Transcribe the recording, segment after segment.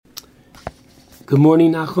Good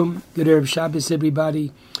morning, Nachum. Good Erev Shabbos,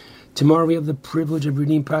 everybody. Tomorrow we have the privilege of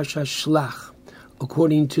reading Parsha Shlach.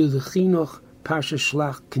 According to the Chinuch, Parsha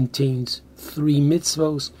Shlach contains 3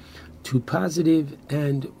 mitzvos, 2 positive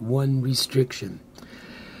and 1 restriction.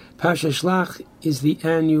 Parsha Shlach is the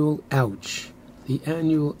annual ouch. The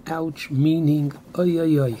annual ouch meaning, oy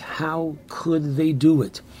oy oy, how could they do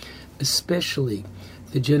it? Especially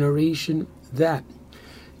the generation that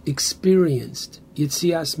experienced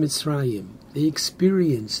Yetzias Mitzrayim. They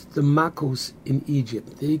experienced the Makos in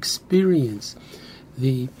Egypt. They experienced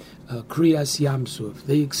the Kriyas Yamsuf.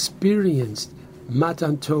 They experienced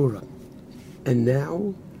Matan Torah. And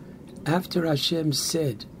now, after Hashem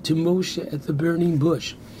said to Moshe at the burning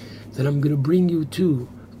bush that I'm going to bring you to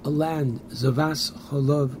a land, Zavas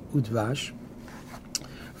Cholav Udvash,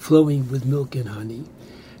 flowing with milk and honey,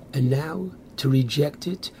 and now to reject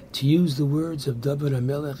it, to use the words of David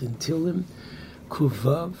HaMelech in Tehillim,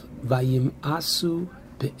 Kuvav vayim asu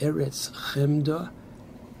be'eretz chemda.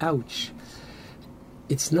 Ouch.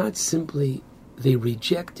 It's not simply they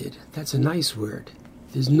rejected. That's a nice word.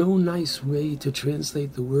 There's no nice way to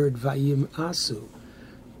translate the word vayim asu.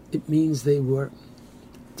 It means they were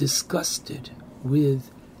disgusted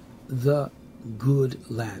with the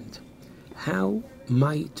good land. How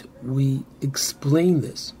might we explain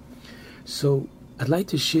this? So I'd like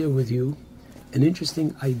to share with you an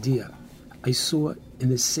interesting idea I saw in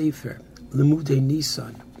the Sefer Limudei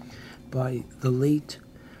Nisan by the late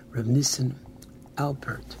Rav Nissen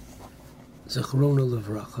Alpert, Zechrono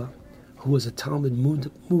Livracha, who was a Talmud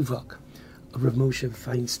Muvak of Rav Moshe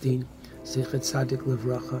Feinstein, Zechet Tzadik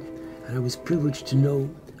Livracha, and I was privileged to know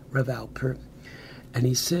Rav Alpert. And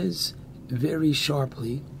he says very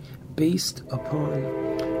sharply, based upon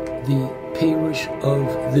the Perush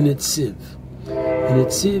of the Netziv. The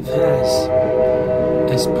Netziv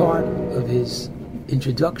has, as part of his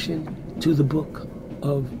introduction to the book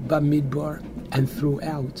of Bamidbar, and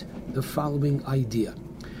throughout, the following idea.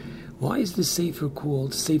 Why is the Sefer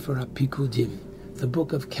called Sefer HaPikudim, the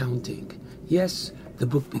book of counting? Yes, the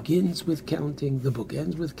book begins with counting, the book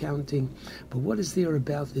ends with counting, but what is there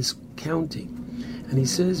about this counting? And he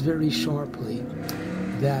says very sharply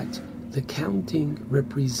that the counting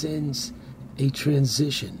represents a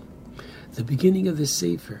transition. The beginning of the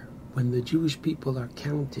Sefer, when the Jewish people are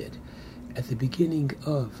counted at the beginning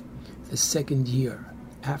of the 2nd year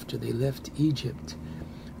after they left Egypt,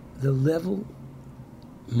 the level,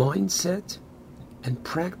 mindset, and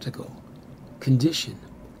practical condition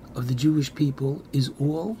of the Jewish people is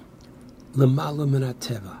all lemala min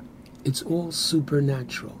hateva. It's all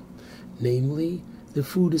supernatural. Namely, the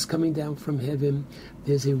food is coming down from heaven.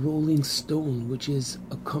 There's a rolling stone which is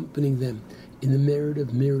accompanying them in the merit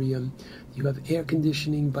of Miriam. You have air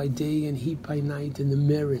conditioning by day and heat by night in the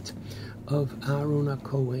merit of Aaron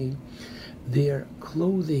HaKohen. Their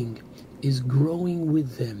clothing is growing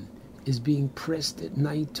with them, is being pressed at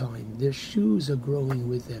nighttime. Their shoes are growing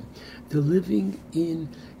with them. They're living in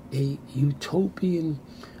a utopian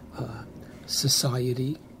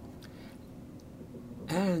society.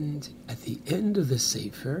 And at the end of the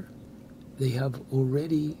Sefer, they have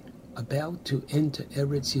already about to enter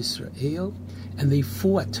Eretz Yisrael, and they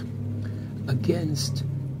fought against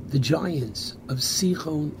the giants of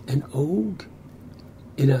Sichon and Og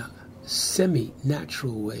in a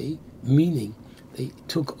semi-natural way, meaning they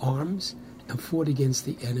took arms and fought against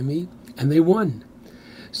the enemy, and they won.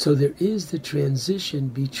 So there is the transition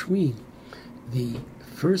between the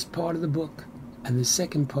first part of the book and the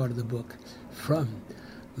second part of the book, from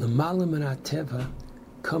Lemala min hateva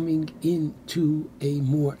coming into a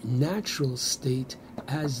more natural state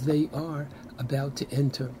as they are about to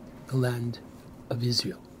enter the land of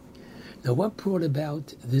Israel. Now, what brought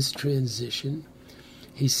about this transition?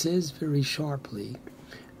 He says very sharply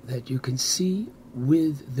that you can see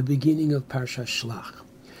with the beginning of Parsha Shlach.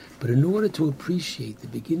 But in order to appreciate the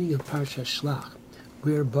beginning of Parsha Shlach,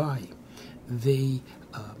 whereby they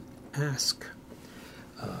ask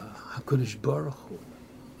HaKadosh Baruch Hu,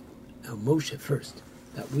 now Moshe first,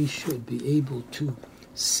 that we should be able to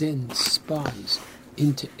send spies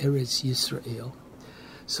into Eretz Yisrael.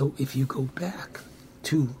 So if you go back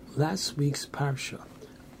to last week's Parsha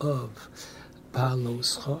of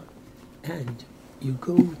Baaloscha, and you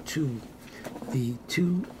go to the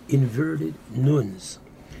 2 inverted nuns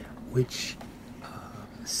which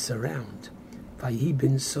surround Vayi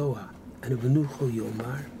bin Soa and Vanucho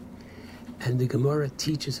Yomar, and the Gemara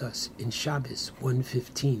teaches us in Shabbos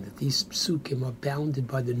 1:15 that these psukim are bounded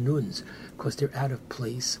by the nuns because they're out of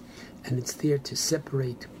place, and it's there to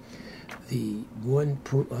separate the one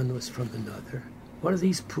Puranos from another. What are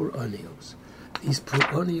these Puranos? These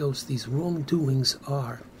Puranos, these wrongdoings,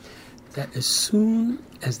 are that as soon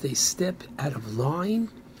as they step out of line,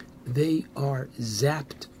 they are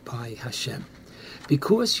zapped by Hashem.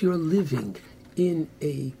 Because you're living in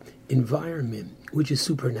a environment which is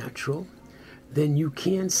supernatural, then you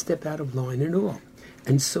can't step out of line at all.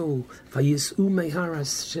 And so, Vayis'u Mehar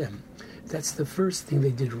Hashem, that's the first thing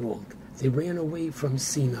they did wrong. They ran away from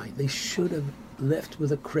Sinai. They should have left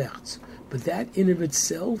with a kreutz. But that in of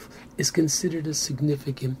itself is considered a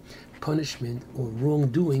significant punishment or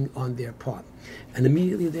wrongdoing on their part. And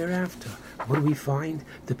immediately thereafter, what do we find?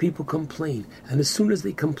 The people complain. And as soon as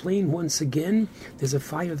they complain once again, there's a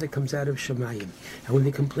fire that comes out of Shemayim. And when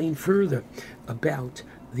they complain further about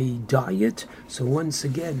the diet, so once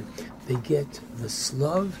again, they get the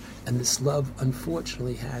slav, and the slav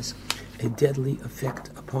unfortunately has a deadly effect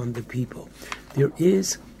upon the people. There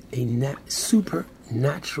is a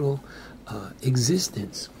supernatural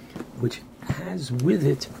existence which has with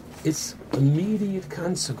it its immediate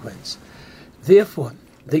consequence. Therefore,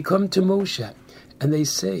 they come to Moshe and they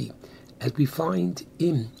say, as we find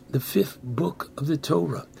in the 5th book of the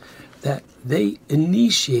Torah, that they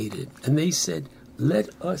initiated and they said, let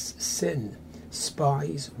us send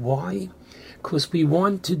spies. Why? Because we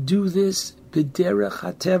want to do this b'derech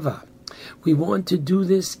hateva. We want to do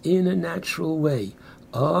this in a natural way.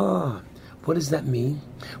 What does that mean?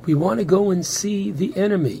 We want to go and see the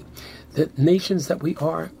enemy, the nations that we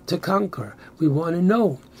are to conquer. We want to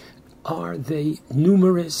know, are they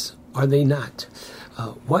numerous? Are they not?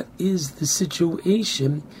 What is the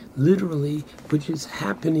situation, literally, which is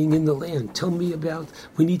happening in the land? Tell me about,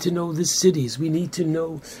 we need to know the cities. We need to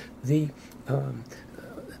know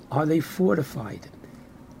are they fortified?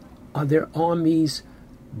 Are their armies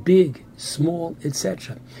big, small,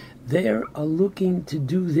 etc.? They are looking to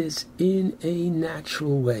do this in a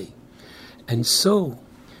natural way. And so,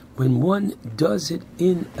 when one does it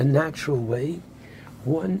in a natural way,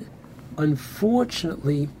 one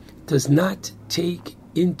unfortunately does not take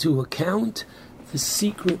into account the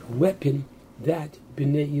secret weapon that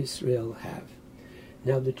Bnei Yisrael have.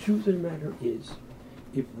 Now, the truth of the matter is,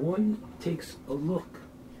 if one takes a look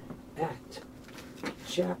at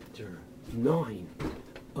chapter 9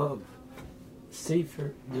 of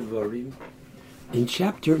Sefer Devarim, in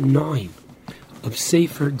chapter 9 of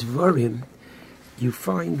Sefer Devarim, you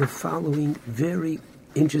find the following very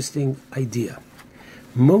interesting idea.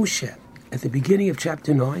 Moshe, at the beginning of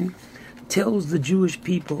chapter 9, tells the Jewish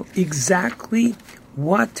people exactly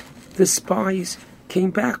what the spies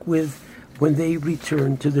came back with when they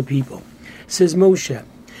returned to the people. Says Moshe,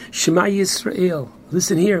 Shema Yisrael,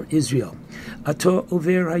 listen here, Israel. Ato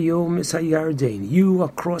over hayom es hayarden. You are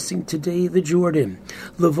crossing today the Jordan.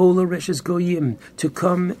 Lavola reshes goyim, to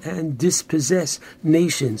come and dispossess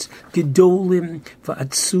nations. Gedolim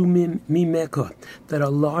va'atsumim mimeka, that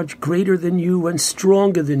are large, greater than you, and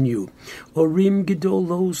stronger than you. Orim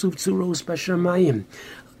gedolos uvtzuros bashamayim.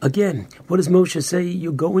 Again, what does Moshe say?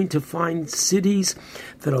 You're going to find cities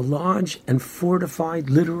that are large and fortified,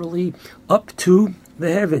 literally, up to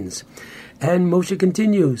the heavens. And Moshe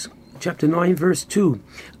continues, chapter 9, verse 2,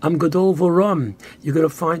 Am Gadol Voram, you're going to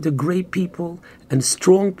find a great people and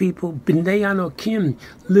strong people, Bnei Anokim,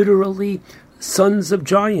 literally sons of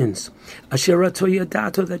giants. Asher ato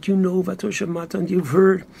yadato, that you know, vato shemata, and you've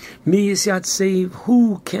heard, Mi yisyat save,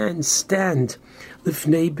 who can stand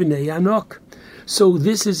lifnei Bnei Anok? So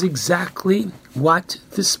this is exactly what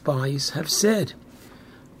the spies have said.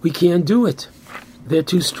 We can't do it. They're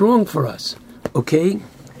too strong for us. Okay?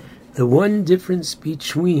 The one difference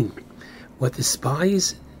between what the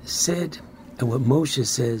spies said and what Moshe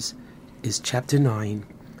says is chapter 9,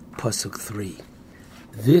 Pasuk 3.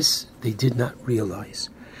 This they did not realize.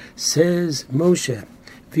 Says Moshe,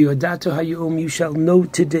 V'yodato hayom, you shall know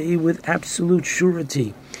today with absolute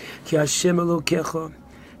surety, Ki Hashem Elokecha,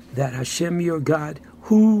 that Hashem your God,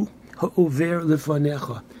 Hu ha'over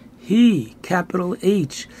lefanecha, He, capital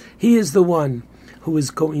H, He is the one who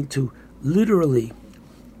is going to literally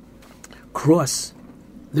cross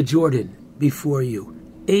the Jordan before you.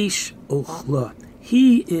 Eish ochla,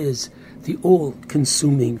 He is the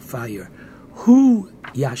all-consuming fire. Hu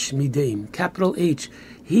yashmidem, capital H,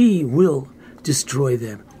 He will destroy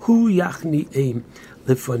them. Hu yachni'em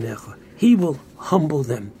lefanecha, He will humble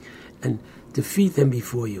them and defeat them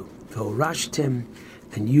before you. V'orashtem,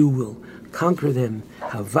 and you will conquer them.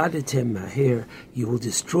 Havadetem maher, you will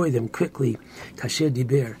destroy them quickly. Kasher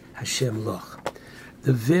diber Hashem loch.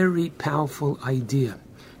 The very powerful idea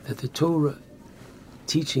that the Torah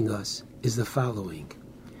teaching us is the following.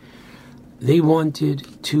 They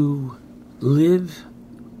wanted to live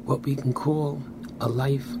what we can call a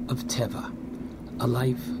life of teva, a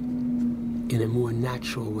life in a more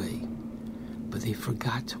natural way. But they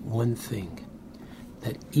forgot one thing,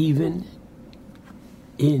 that even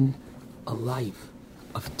in a life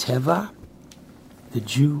of Teva, the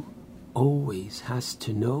Jew always has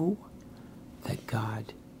to know that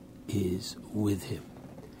God is with him.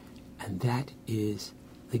 And that is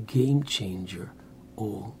the game changer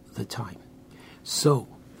all the time. So,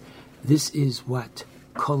 this is what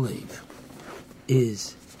Kolev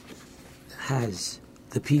has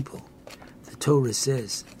the people. The Torah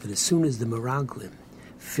says that as soon as the Meraglim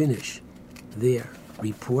finish their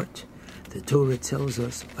report, the Torah tells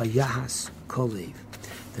us, Vayahas Kolev,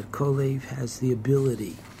 that Kolev has the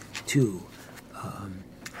ability to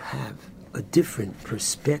have a different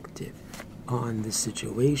perspective on the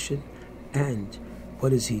situation. And what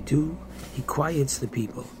does he do? He quiets the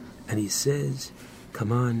people and he says,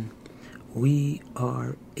 come on, we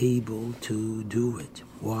are able to do it.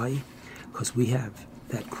 Why? Because we have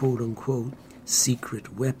that quote-unquote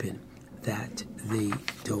secret weapon that they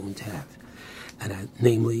don't have. And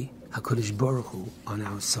namely, HaKadosh Baruch Hu on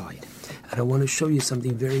our side. And I want to show you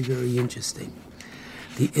something very, very interesting.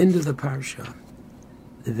 The end of the parsha,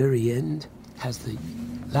 the very end, has the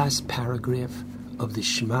last paragraph of the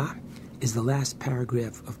Shema, is the last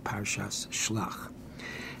paragraph of Parshas Shlach.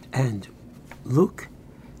 And look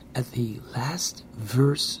at the last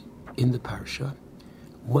verse in the parsha,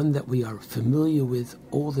 one that we are familiar with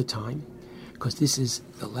all the time, because this is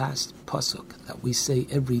the last pasuk that we say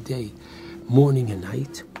every day, morning and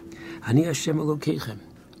night. Ani Hashem Elokeichem,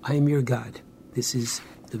 I am your God. This is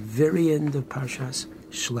the very end of Parshas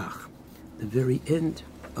Shlach, the very end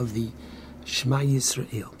of the Shema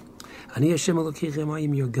Yisrael. Ani Hashem Elokeichem, I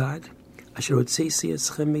am your God. Asher hotzesi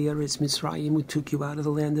eschem me'eretz Mitzrayim, who took you out of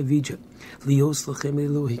the land of Egypt. Lios lachem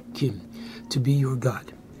Elohikim, to be your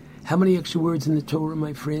God. How many extra words in the Torah,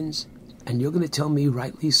 my friends? And you're going to tell me,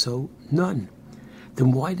 rightly so, none.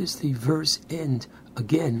 Then why does the verse end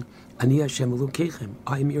again, Ani Hashem Elokeichem,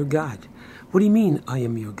 I am your God? What do you mean, I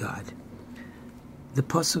am your God? The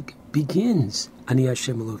pasuk begins, Ani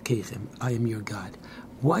Hashem Elokeichem, I am your God.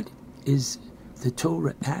 What is the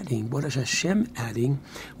Torah adding? What is Hashem adding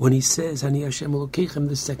when he says, Ani Hashem Elokeichem,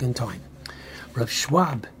 the second time? Rav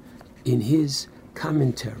Schwab, in his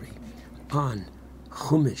commentary on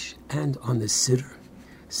Chumash and on the Siddur,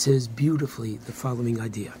 says beautifully the following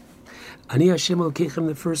idea. Ani Hashem Elokeichem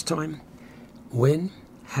the first time, when,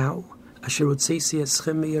 how? Asher hotzesi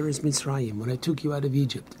eschem me'eretz Mitzrayim, when I took you out of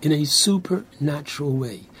Egypt, in a supernatural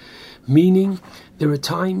way. Meaning, there are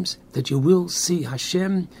times that you will see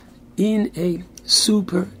Hashem in a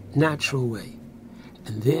supernatural way.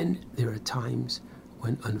 And then there are times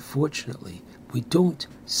when, unfortunately, we don't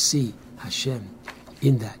see Hashem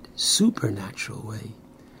in that supernatural way.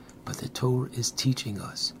 But the Torah is teaching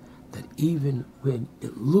us that even when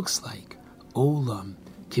it looks like Olam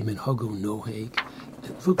Kiminhago Noheg,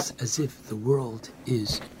 it looks as if the world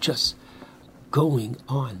is just going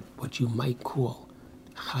on what you might call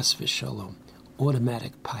Chas v'Shalom,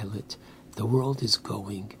 automatic pilot. The world is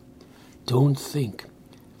going. Don't think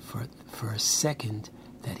for a second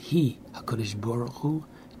that he, HaKadosh Baruch Hu,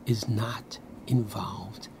 is not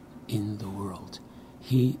involved in the world.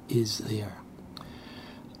 He is there.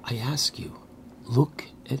 I ask you, look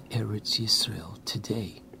at Eretz Yisrael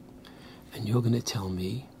today, and you're going to tell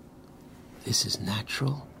me this is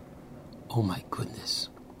natural? Oh my goodness.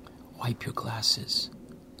 Wipe your glasses.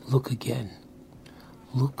 Look again.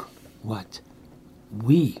 Look what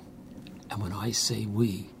we, and when I say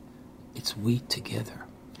we, it's we together.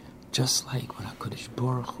 Just like when HaKadosh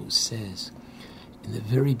Baruch Hu says in the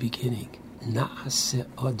very beginning, Na'aseh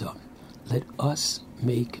Adam, let us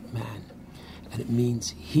make man. And it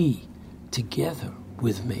means he, together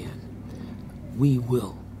with man, we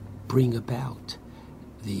will bring about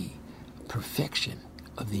the perfection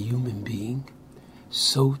of the human being.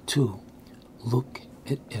 So too, look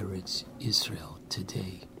at Eretz Israel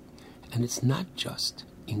today. And it's not just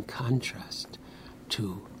in contrast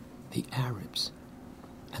to the Arabs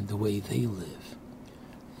and the way they live.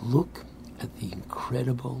 Look at the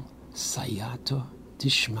incredible Sayata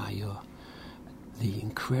Dishmaya, the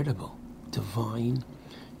incredible divine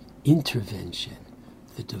intervention,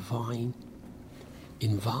 the divine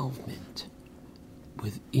involvement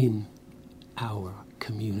within our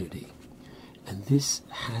community. And this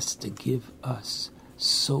has to give us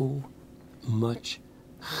so much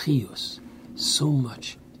chiyus, so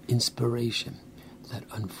much inspiration, that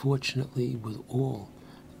unfortunately with all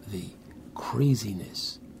the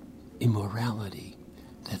craziness, immorality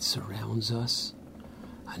that surrounds us,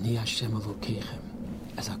 Ani Hashem Elokeichem,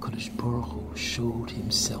 as HaKadosh Baruch Hu showed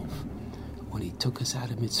himself when he took us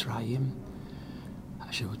out of Mitzrayim,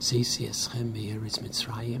 Asher hotzesi eschem me'eretz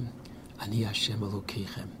Mitzrayim, Ani Hashem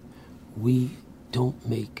Elokeichem. We don't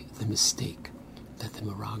make the mistake that the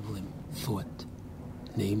Meraglim thought,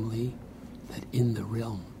 namely that in the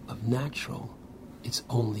realm of natural, it's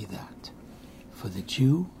only that. For the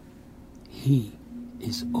Jew, he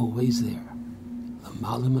is always there.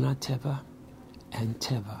 L'malam Teva and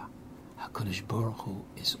Teva. HaKadosh Baruch Hu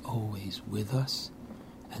is always with us,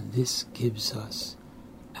 and this gives us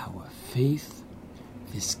our faith,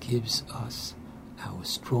 this gives us our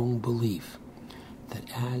strong belief that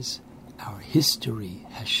as our history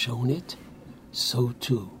has shown it, so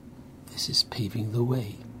too this is paving the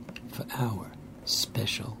way for our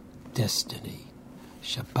special destiny.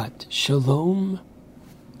 Shabbat Shalom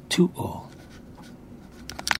to all.